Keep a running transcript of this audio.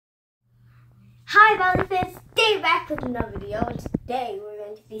Hi Balloonfans, Dave back with another video, and today we're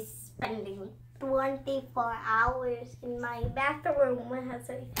going to be spending 24 hours in my bathroom.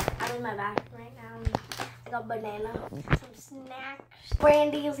 I'm in my bathroom right now. I got banana, some snacks.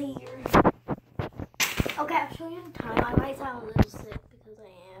 Brandy's here. Okay, I'll show you the time. I might sound a little sick because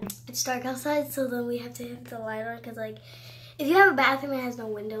I am. It's dark outside, so then we have to hit the light on because, like, if you have a bathroom that has no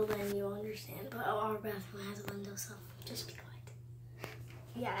window, then you'll understand. But our bathroom has a window, so just be quiet.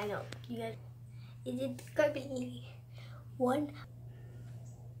 Yeah, I know. You guys. Is it gonna be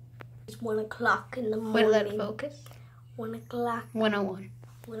It's 1 o'clock in the morning. Wait, let it focus. 1 o'clock. 101.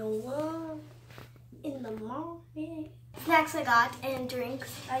 101 in the morning. Snacks I got and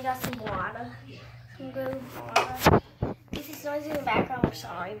drinks. I got some water. Some good water. If it's noisy in the background, I'm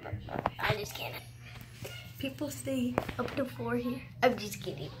sorry, but I just can't. People stay up to 4 here. I'm just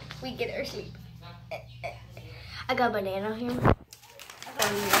kidding. We get our sleep. I got banana here.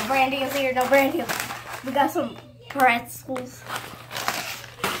 Brandy is here. No, Brandy. We got some pretzels.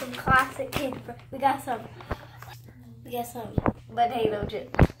 Some classic cake. We got some potato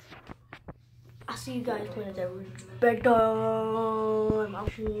chips. I'll see you guys when it's bedtime. I'll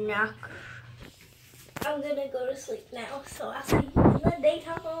snack. I'm gonna go to sleep now, so I'll see you in the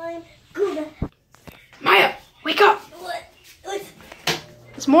daytime. Good. Maya, wake up! What?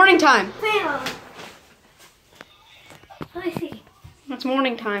 It's morning time. Bam. Let me see. It's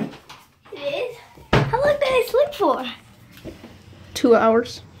morning time. It is? How long did I sleep for? 2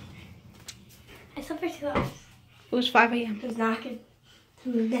 hours. I slept for 2 hours. It was 5 a.m. I was knocking.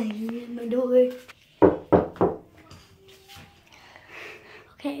 Someone banging at my door.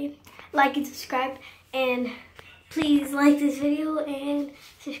 Okay, like and subscribe, and please like this video and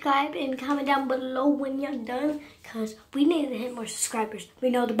subscribe and comment down below when you're done, because we need to hit more subscribers. We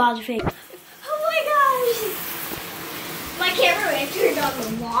know the balls are fake. Oh my gosh! My cameraman turned on the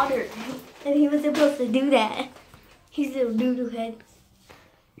water, and he was supposed to do that. He's a little doodle head.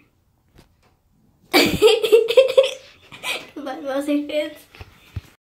 Bye, Balloonfans.